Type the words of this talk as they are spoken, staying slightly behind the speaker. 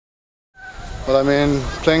Well, I mean,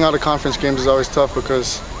 playing out of conference games is always tough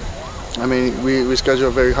because, I mean, we schedule a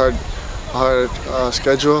very hard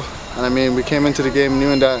schedule. And I mean, we came into the game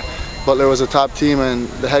knowing that Butler was a top team and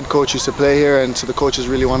the head coach used to play here, and so the coaches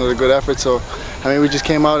really wanted a good effort. So, I mean, we just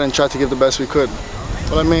came out and tried to give the best we could.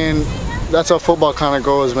 Well, I mean, that's how football kind of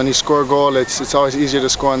goes. When you score a goal, it's always easier to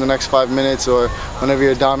score in the next 5 minutes, or whenever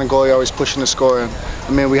you're down a goal, you're always pushing to score. And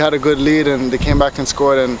I mean, we had a good lead and they came back and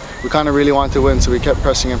scored, and we kind of really wanted to win, so we kept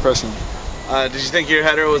pressing and pressing. Did you think your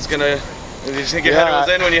header was gonna? Did you think your header was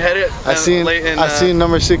in when you hit it? I seen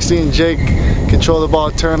number 16, Jake, control the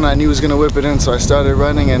ball, turn, and I knew he was gonna whip it in, so I started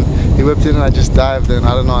running and he whipped it in and I just dived, and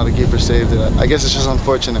I don't know how the keeper saved it. I guess it's just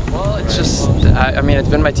unfortunate. Well, it's just, I mean, it's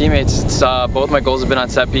been my teammates. It's, both my goals have been on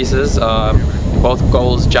set pieces. Both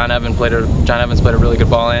goals, John Evans played a really good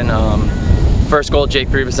ball in. First goal, Jake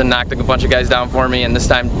Priebison knocked a bunch of guys down for me, and this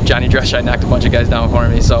time Johnny Dreschai knocked a bunch of guys down for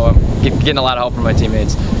me. So I'm getting a lot of help from my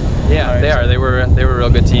teammates. Yeah, they are. They were a real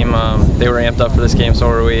good team. They were amped up for this game, so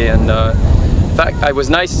were we. And in fact, it was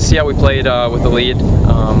nice to see how we played with the lead.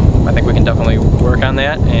 I think we can definitely work on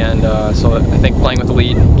that. And so I think playing with the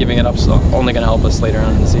lead, giving it up, is only going to help us later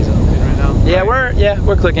on in the season. Right now? Yeah,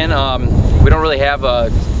 we're clicking. We don't really have a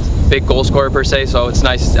big goal scorer per se, so it's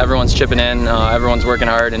nice. Everyone's chipping in. Everyone's working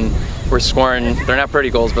hard, and we're scoring. They're not pretty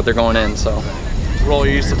goals, but they're going in. So. Role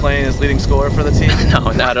you're used to playing as leading scorer for the team?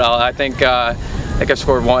 No, not at all. I think I've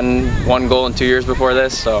scored one goal in 2 years before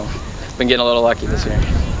this, so been getting a little lucky this year.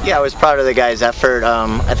 Yeah, I was proud of the guys' effort.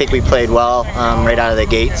 I think we played well right out of the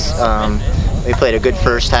gates. We played a good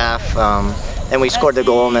first half. Then we scored the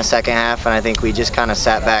goal in the second half, and I think we just kind of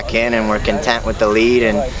sat back in and were content with the lead.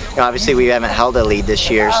 And you know, obviously we haven't held a lead this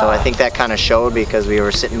year, so I think that kind of showed because we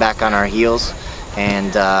were sitting back on our heels.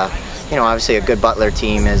 And you know, obviously a good Butler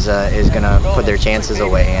team is going to put their chances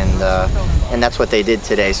away, and that's what they did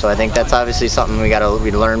today. So I think that's obviously something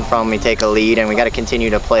we learn from. We take a lead, and we got to continue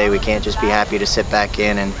to play. We can't just be happy to sit back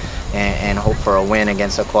in and hope for a win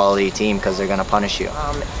against a quality team because they're going to punish you.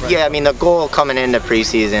 Yeah, I mean, the goal coming into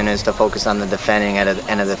preseason is to focus on the defending at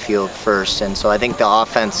the end of the field first, and so I think the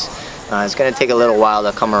offense it's going to take a little while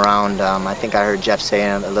to come around. I think I heard Jeff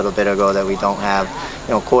saying a little bit ago that we don't have, you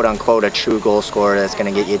know, quote unquote, a true goal scorer that's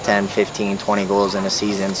going to get you 10, 15, 20 goals in a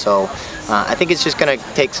season. So I think it's just going to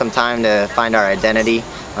take some time to find our identity,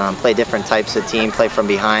 play different types of team, play from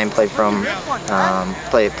behind, play from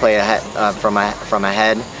play ahead from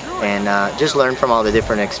ahead, and just learn from all the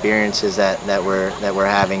different experiences that we're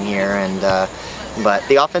having here. And but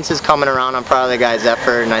the offense is coming around. I'm proud of the guys'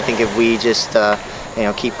 effort, and I think if we just you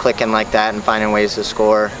know, keep clicking like that and finding ways to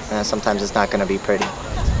score, sometimes it's not going to be pretty.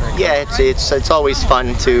 Yeah, it's always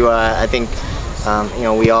fun to. I think you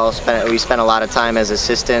know, we spent a lot of time as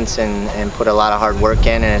assistants and put a lot of hard work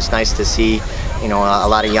in, and it's nice to see, you know, a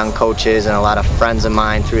lot of young coaches and a lot of friends of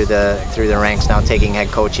mine through the ranks now taking head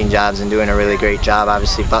coaching jobs and doing a really great job.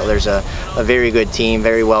 Obviously, Butler's a very good team,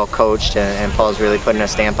 very well coached, and Paul's really putting a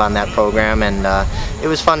stamp on that program. And it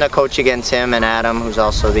was fun to coach against him and Adam, who's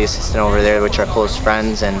also the assistant over there, which are close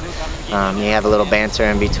friends. And you have a little banter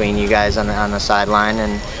in between you guys on the sideline,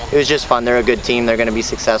 and it was just fun. They're a good team. They're going to be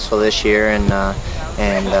successful this year,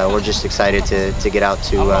 and we're just excited to get out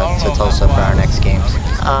to Tulsa for our next games.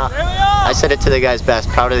 I said it to the guys best,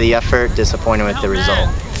 proud of the effort, disappointed with the result.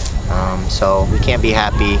 So we can't be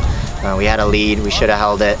happy. We had a lead, we should have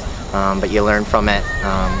held it, but you learn from it.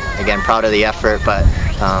 Again, proud of the effort, but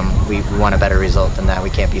we want a better result than that. We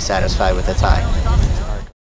can't be satisfied with a tie.